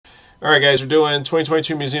All right, guys, we're doing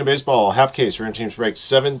 2022 Museum Baseball half case random teams break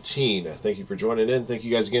 17. Thank you for joining in. Thank you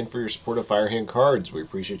guys again for your support of Firehand Cards. We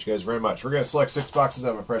appreciate you guys very much. We're going to select 6 boxes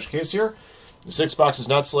out of a fresh case here. The 6 boxes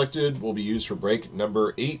not selected will be used for break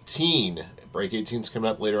number 18. Break 18 is coming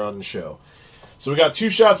up later on in the show. So we got 2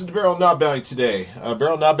 shots at the Barrel Knob Bounty today.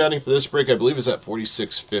 Barrel Knob Bounty for this break, I believe, is at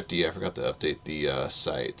 46.50. I forgot to update the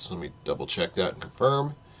site, so let me double check that and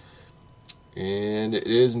confirm. And it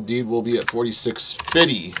is indeed will be at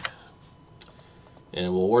 46.50.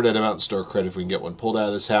 And we'll award that amount in store credit if we can get one pulled out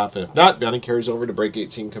of this half. And if not, bounty carries over to break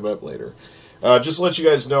 18 coming up later. Just to let you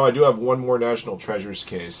guys know, I do have one more National Treasures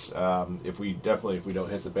case. If we don't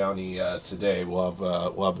hit the bounty today, we'll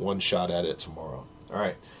have one shot at it tomorrow. All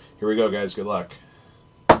right, here we go, guys. Good luck.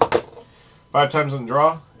 5 times on the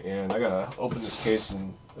draw, and I gotta open this case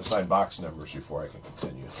and assign box numbers before I can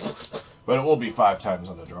continue. But it will be 5 times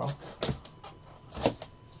on the draw.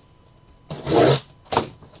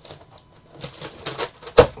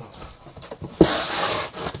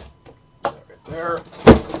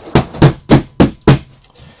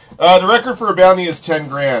 The record for a bounty is 10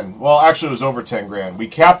 grand. Well, actually, it was over 10 grand. We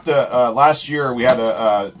capped last year. We had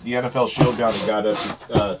the NFL Shield bounty got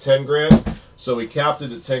us 10 grand, so we capped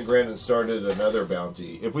it at 10 grand and started another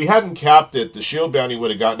bounty. If we hadn't capped it, the Shield bounty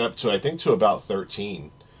would have gotten up to about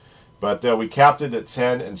 13. But we capped it at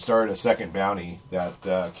 10 and started a second bounty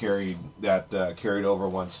that carried over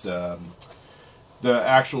once the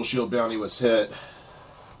actual Shield bounty was hit.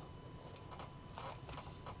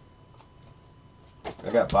 I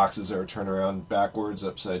got boxes that are turned around backwards,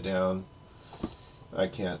 upside down. I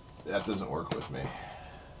can't. That doesn't work with me.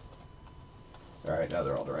 All right, now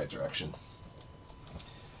they're all the right direction.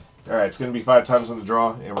 All right, it's going to be 5 times on the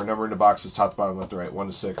draw, and we're numbering the boxes top to bottom, left to right, 1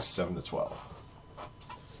 to 6, 7 to 12.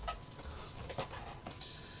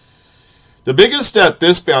 The biggest that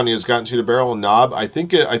this bounty has gotten to the Barrel Knob, I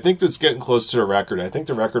think it's getting close to the record. I think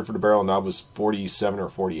the record for the Barrel Knob was 47 or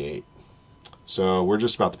 48. So we're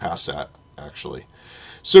just about to pass that, actually.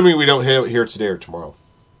 Assuming we don't hit here today or tomorrow.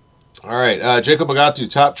 All right, Jacob Agatu,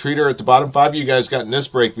 top treater at the bottom 5. You guys got in this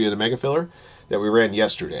break via the Mega Filler that we ran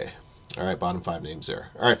yesterday. All right, bottom 5 names there.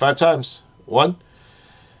 All right, 5 times. 1,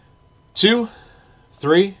 2,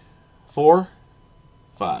 3, 4,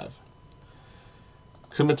 5.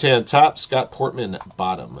 Kumatan top, Scott Portman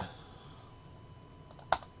bottom.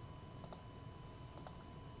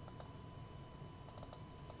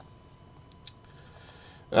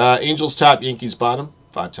 Angels top, Yankees bottom,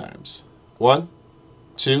 5 times. 1,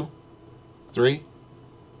 2, 3,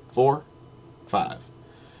 4, 5.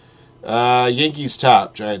 Yankees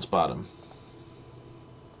top, Giants bottom.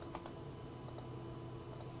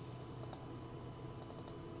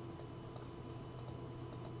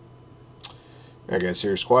 All right, guys,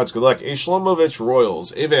 here's squads. Good luck. A. Shlomovich,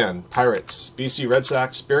 Royals. Avan, Pirates. BC Red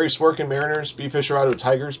Sox. Barry Swerkin, Mariners. B. Fisherado,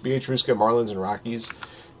 Tigers. B.H. Ruska, Marlins and Rockies.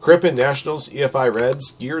 Crippen, Nationals. EFI,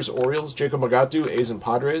 Reds. Gears, Orioles. Jacob Magatu, A's and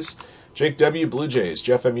Padres. Jake W., Blue Jays.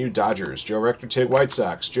 Jeff M.U., Dodgers. Joe Rector, Tig, White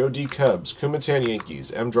Sox. Joe D., Cubs. Kumatan,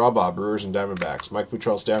 Yankees. M. Drawbaugh, Brewers and Diamondbacks. Mike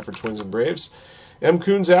Futrell, Stafford, Twins and Braves. M.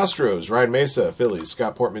 Coons, Astros. Ryan Mesa, Phillies.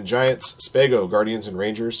 Scott Portman, Giants. Spago, Guardians and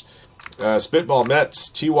Rangers. Spitball, Mets.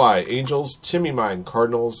 T.Y., Angels. Timmy Mine,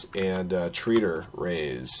 Cardinals. And Treater,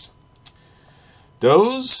 Rays.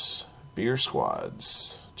 Those be your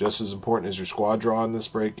squads. Just as important as your squad draw in this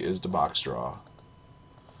break is the box draw.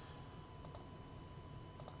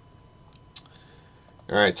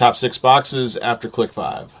 All right, top 6 boxes after click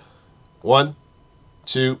 5. 1,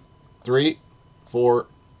 2, 3, 4,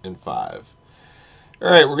 and 5. All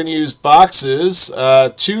right, we're going to use boxes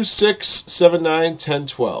 2, 6, 7, 9, 10,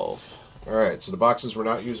 12. All right, so the boxes we're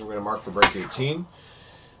not using, we're going to mark for break 18.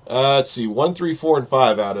 Let's see, 1, 3, 4, and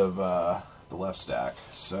 5 out of the left stack.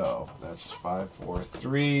 So that's 5, 4,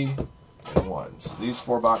 3, and 1. So these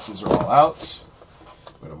 4 boxes are all out.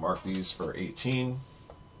 I'm going to mark these for 18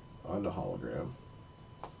 on the hologram.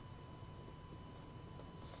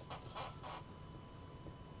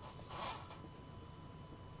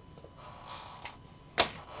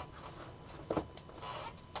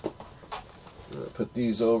 Put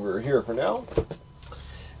these over here for now.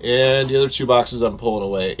 And the other 2 boxes I'm pulling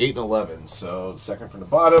away, 8 and 11. So second from the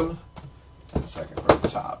bottom and second from the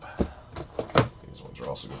top. These ones are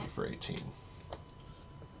also going to be for 18.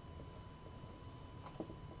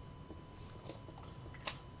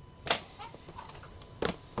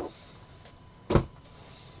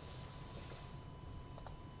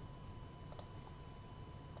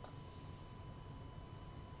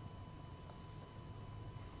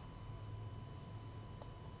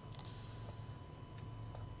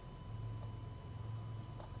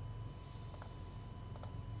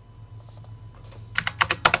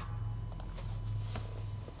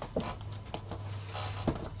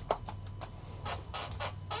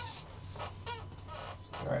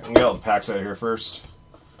 Get all the packs out of here first.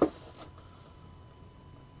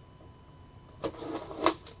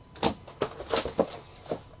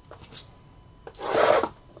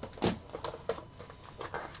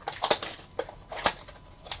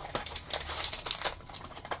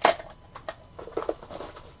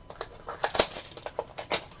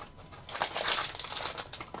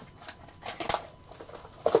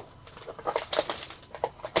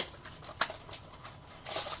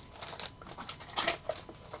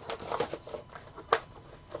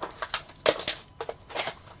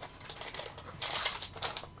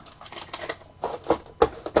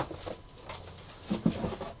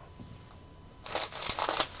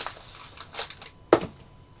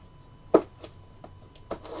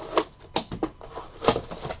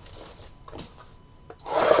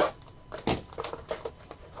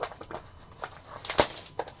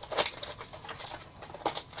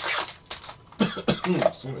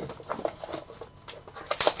 Excuse me.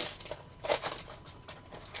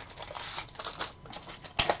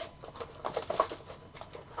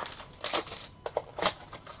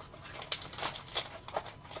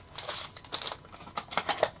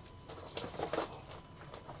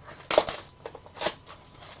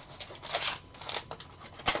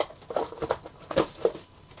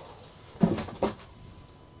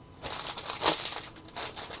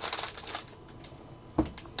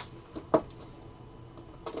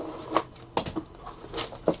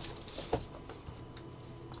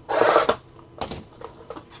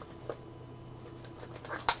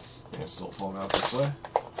 It's still pulling out this way.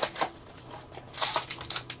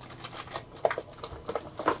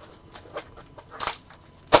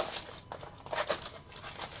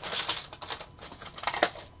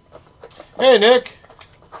 Hey, Nick.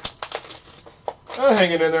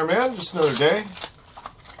 Hanging in there, man. Just another day.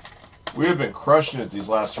 We have been crushing it these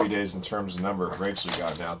last 3 days in terms of number of breaks we've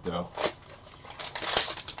gotten out, though.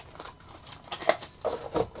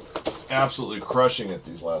 Absolutely crushing it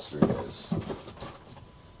these last 3 days.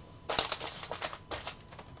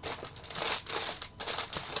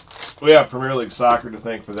 We have Premier League Soccer to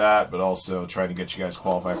thank for that, but also trying to get you guys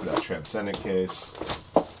qualified for that Transcendent case.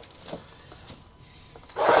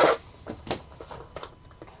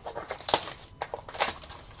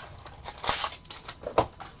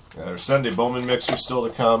 There's Sunday Bowman Mixer still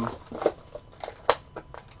to come.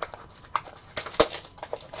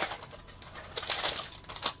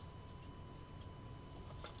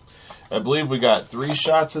 I believe we got 3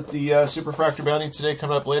 shots at the Superfractor Bounty today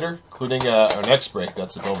coming up later, including our next break.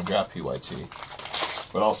 That's the Bowman Draft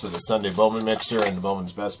PYT. But also the Sunday Bowman Mixer and the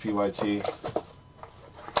Bowman's Best PYT.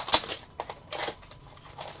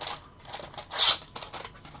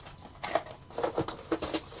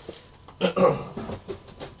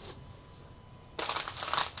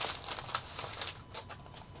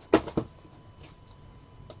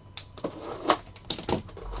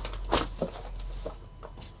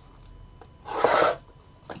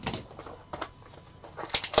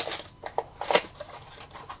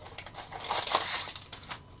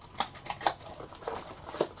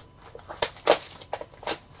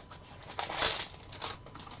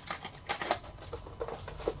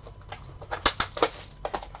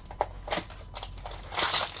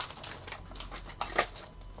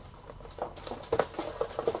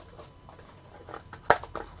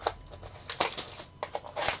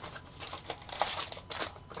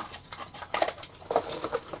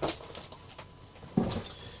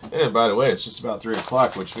 And by the way, it's just about 3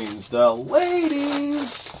 o'clock, which means the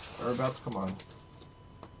ladies are about to come on.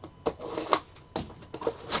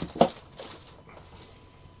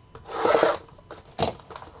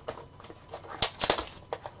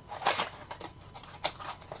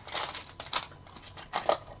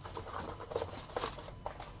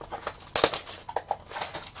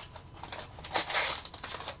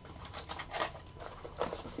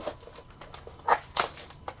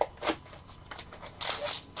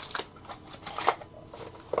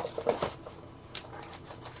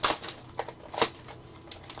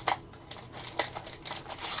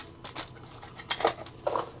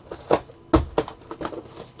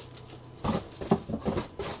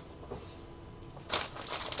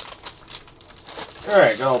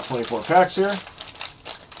 Alright, got all 24 packs here.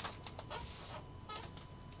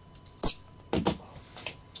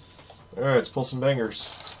 Alright, let's pull some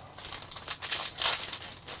bangers.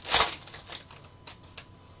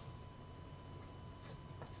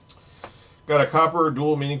 Got a copper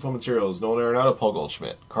dual meaningful materials. Nolan Arenado, Paul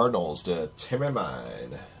Goldschmidt. Cardinals to Timmy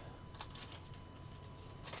Mine.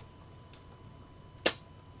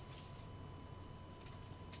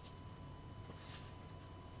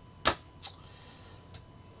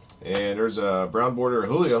 And there's a brown border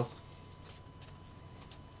Julio.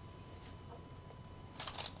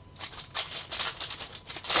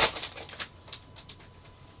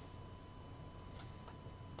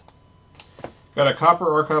 Got a copper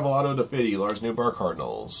archival auto to 50, Lars Newbar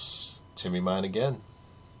Cardinals. Timmy mine again.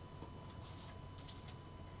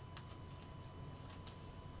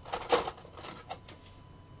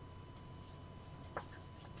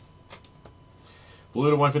 Blue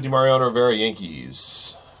to 150 Mariano Rivera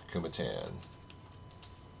Yankees. Kumatan.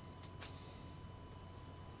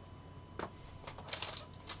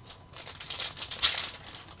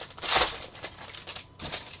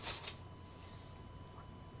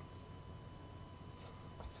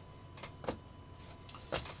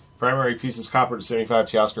 Primary pieces copper to 75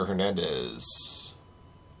 Teoscar Hernandez.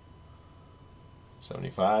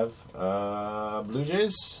 75 Blue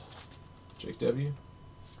Jays. Jake W.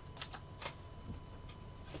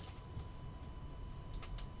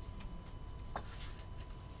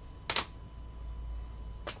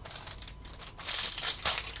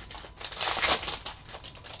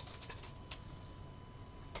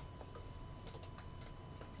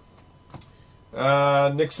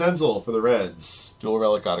 Nick Senzel for the Reds. Dual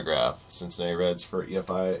relic autograph. Cincinnati Reds for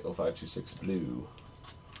EFI 0526 Blue.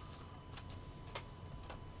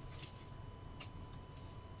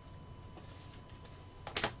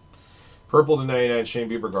 Purple to 99 Shane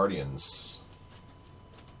Bieber Guardians.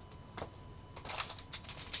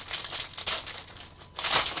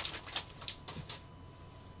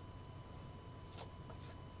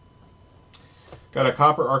 Got a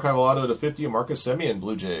copper archival auto to 50 Marcus Semien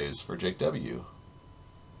Blue Jays for Jake W.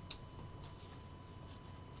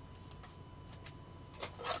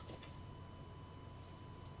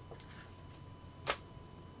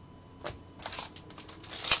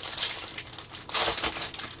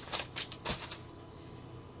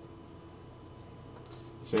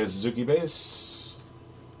 Say a Suzuki base.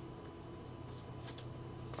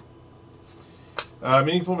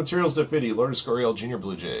 Meaningful materials to 50 Lourdes Gurriel Jr.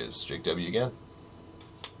 Blue Jays. Jake W. again.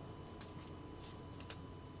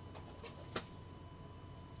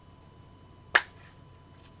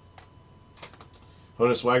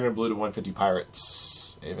 Honus Wagner Blue to 150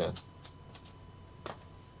 Pirates. Amen.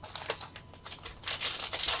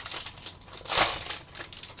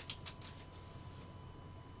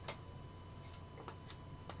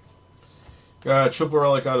 Triple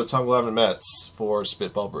relic out of Tom Glavine Mets for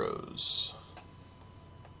Spitball Bros.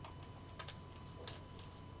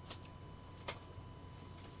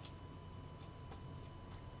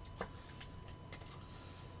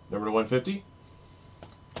 Number to 150.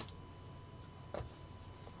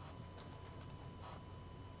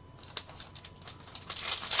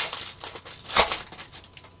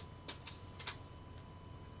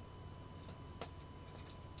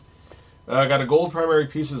 Got a gold primary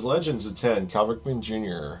pieces legends at 10. Cal Ripken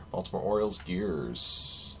Jr. Baltimore Orioles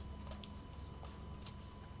gears.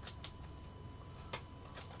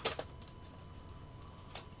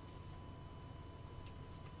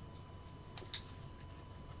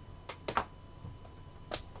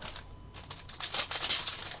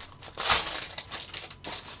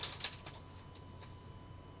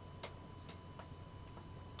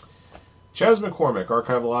 Chas McCormick,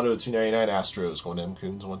 archival auto 299 Astros, going to M.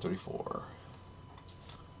 Coons 134.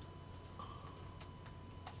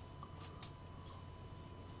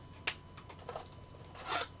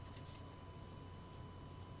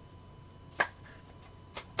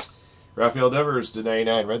 Rafael Devers to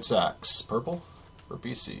 99 Red Sox, purple for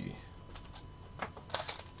BC.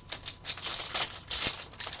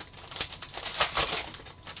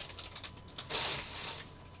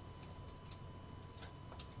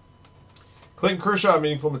 Clayton Kershaw,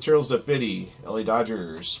 meaningful materials to 50. LA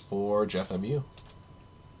Dodgers for Jeff MU.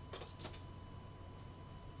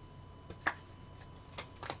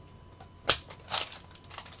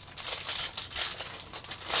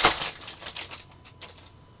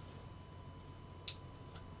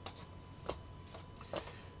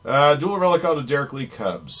 Dual relic out of Derek Lee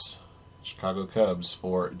Cubs. Chicago Cubs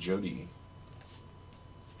for Jody.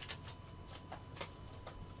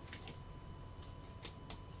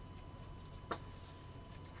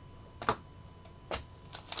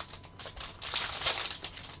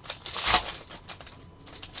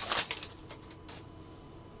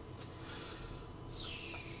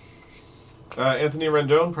 Anthony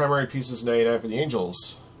Rendon, primary pieces 99 for the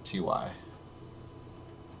Angels. TY.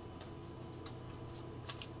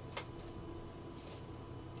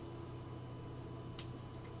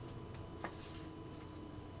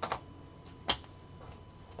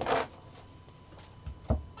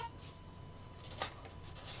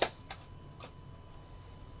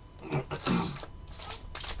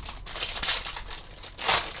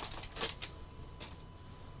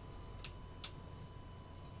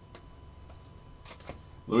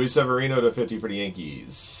 Luis Severino to 50 for the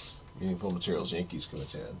Yankees. Meaningful materials, Yankees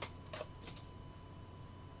Kumatan.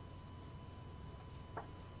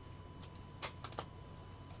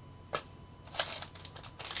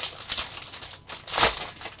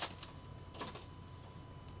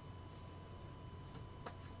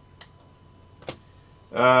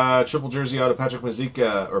 Triple jersey auto Patrick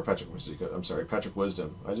Mazeika, or Patrick Mazeika, I'm sorry, Patrick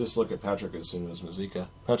Wisdom. I just look at Patrick as soon as Mazeika.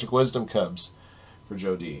 Patrick Wisdom Cubs for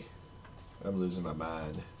Joe D. I'm losing my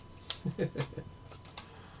mind.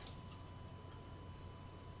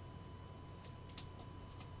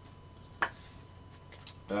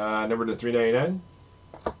 Number to 399.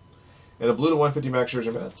 And a blue to 150 Max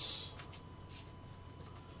Scherzer Mets.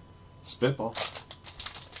 Spitball.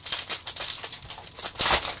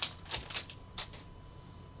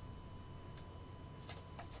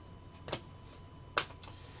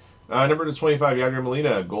 Number to 25, Yadier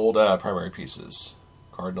Molina, gold primary pieces.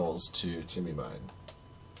 Cardinals to Timmy Mine.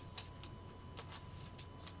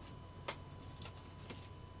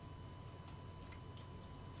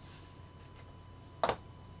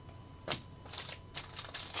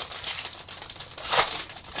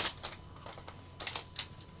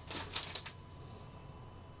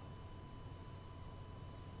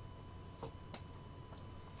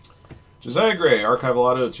 Josiah Gray, Archival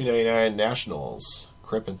Auto 299 Nationals.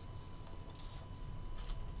 Crippen.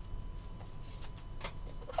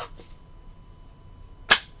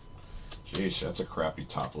 Jeez, that's a crappy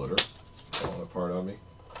top loader. Falling apart on me.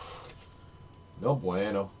 No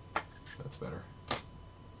bueno. That's better.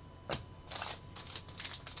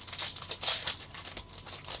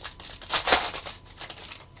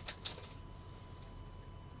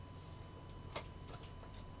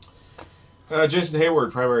 Jason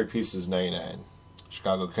Hayward, primary pieces 99.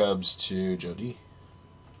 Chicago Cubs to Joe D.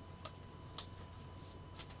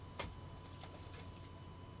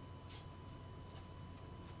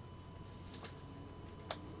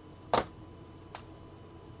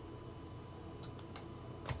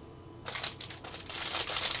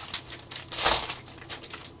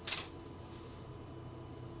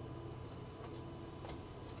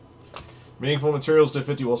 Meaningful materials to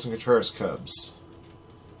 50 Wilson Contreras Cubs.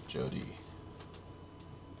 Joe D.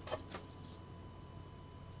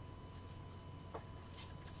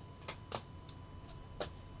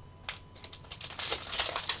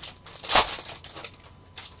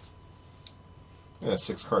 Yeah,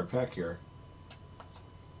 6-card pack here.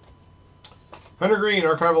 Hunter Green,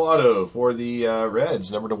 Archival Auto for the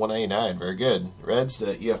Reds, number to 199. Very good. Reds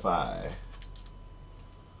to EFI.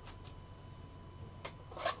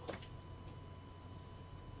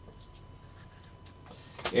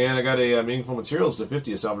 And I got a Meaningful Materials to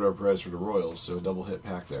 50 of Salvador Perez for the Royals, so a double hit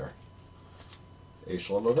pack there. A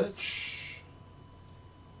Shlomovich.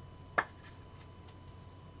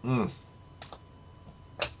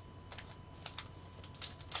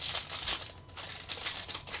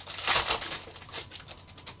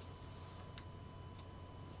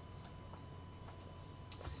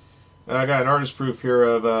 I got an artist proof here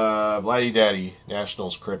of Vladdy Daddy,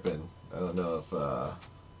 Nationals Crippen. I don't know if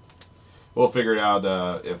we'll figure it out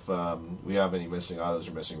if we have any missing autos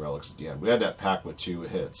or missing relics at the end. We had that pack with 2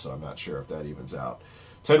 hits, so I'm not sure if that evens out.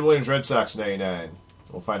 Ted Williams, Red Sox 99.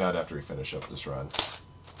 We'll find out after we finish up this run.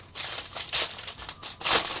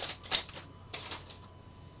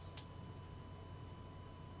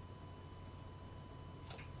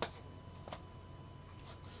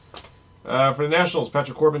 For the Nationals,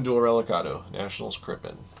 Patrick Corbin, dual relic auto. Nationals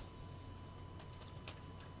Crippen.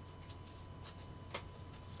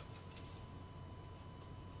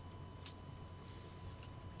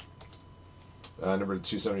 Number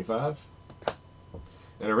 275.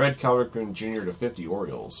 And a red Cal Ripken Jr. to 50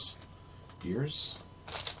 Orioles. Ears.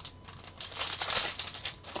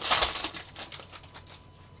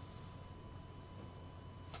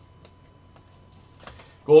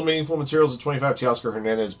 Gold Meaningful Materials at 25, Teoscar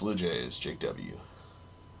Hernandez, Blue Jays, Jake W.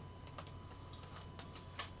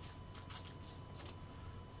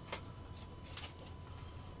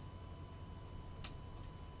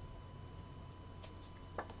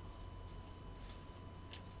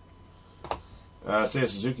 Seiya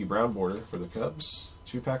Suzuki, brown border for the Cubs.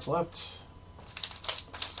 2 packs left.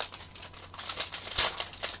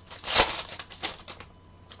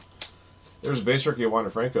 There's a base rookie of Wander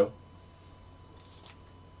Franco.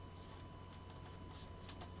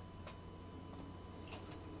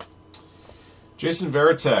 Jason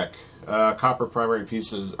Varitek, copper primary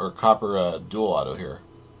pieces, or copper dual auto here.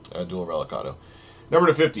 Dual relic auto. Number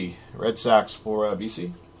to 50, Red Sox for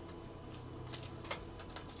BC.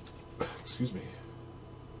 Excuse me.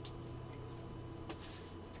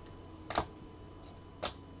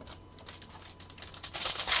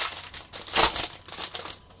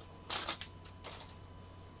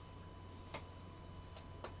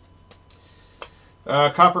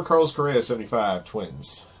 Copper Carlos Correa, 75,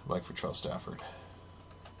 Twins. Mike for Charles Stafford.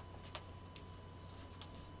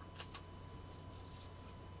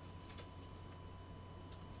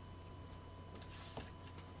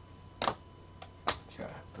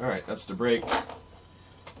 All right, that's the break.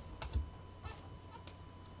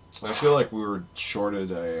 I feel like we were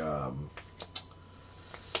shorted an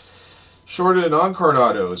on-card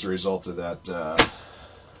auto as a result of that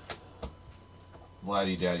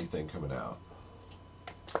Vladdy Daddy thing coming out.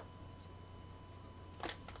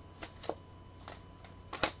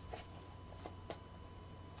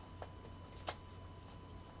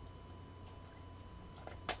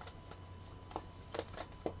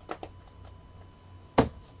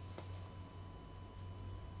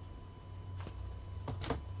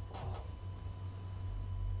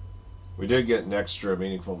 We did get an extra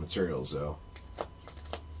meaningful materials, though.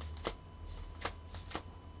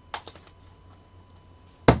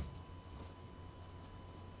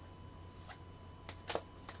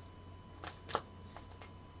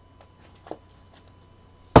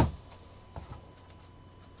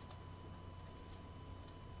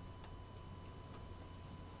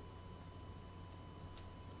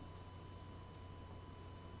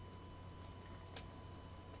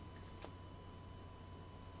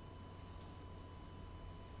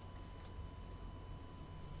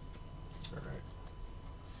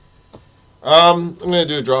 I'm going to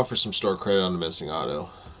do a draw for some store credit on the missing auto.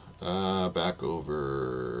 Back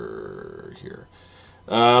over here.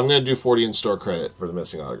 I'm going to do 40 in store credit for the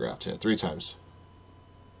missing autograph hit 3 times.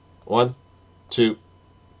 1, 2,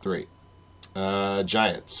 3.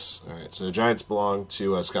 Giants. All right, so the Giants belong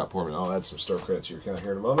to Scott Portman. I'll add some store credit to your account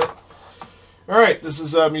here in a moment. All right, this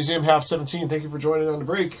is Museum Half 17. Thank you for joining on the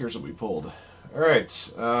break. Here's what we pulled. All right,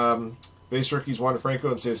 base rookies Wander Franco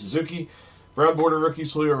and Seiya Suzuki. Brown border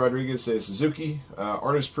rookies Julio Rodriguez, Seiya Suzuki.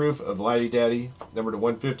 Artist proof of Vladdy Daddy, number to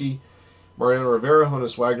 150. Mariano Rivera,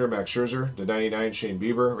 Honus Wagner, Max Scherzer. To 99, Shane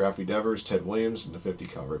Bieber, Rafi Devers, Ted Williams, and to 50,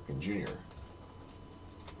 Cal Ripken Jr.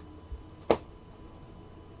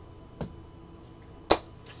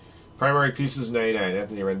 Primary pieces 99,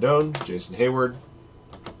 Anthony Rendon, Jason Hayward.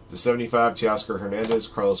 To 75, Teoscar Hernandez,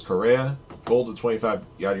 Carlos Correa. Gold to 25,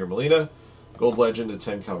 Yadier Molina. Gold legend to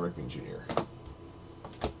 10, Cal Ripken Jr.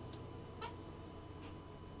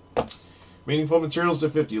 Meaningful materials to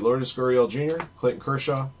 50, Lourdes Gurriel Jr., Clayton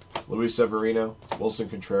Kershaw, Luis Severino, Wilson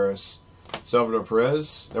Contreras, Salvador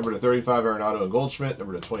Perez, number to 35, Arenado and Goldschmidt,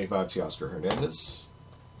 number to 25, Teoscar Hernandez.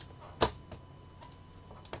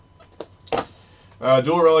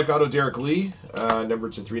 Dual relic auto Derek Lee, number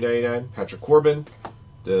to 399, Patrick Corbin,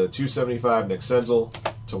 to 275, Nick Senzel,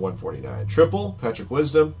 to 149. Triple, Patrick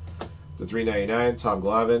Wisdom, to 399, Tom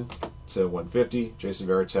Glavine, to 150, Jason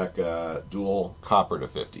Varitek, dual copper to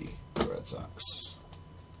 50. Red Sox.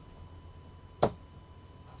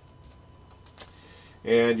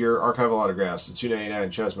 And your archival autographs to 299,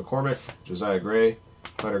 Chas McCormick, Josiah Gray,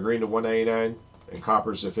 Hunter Green to 199, and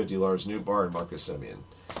coppers to 50, Lars Nootbaar and Marcus Semien.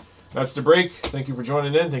 That's the break. Thank you for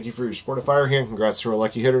joining in. Thank you for your support of Firehand. Congrats to our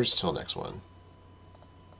lucky hitters. Till next one.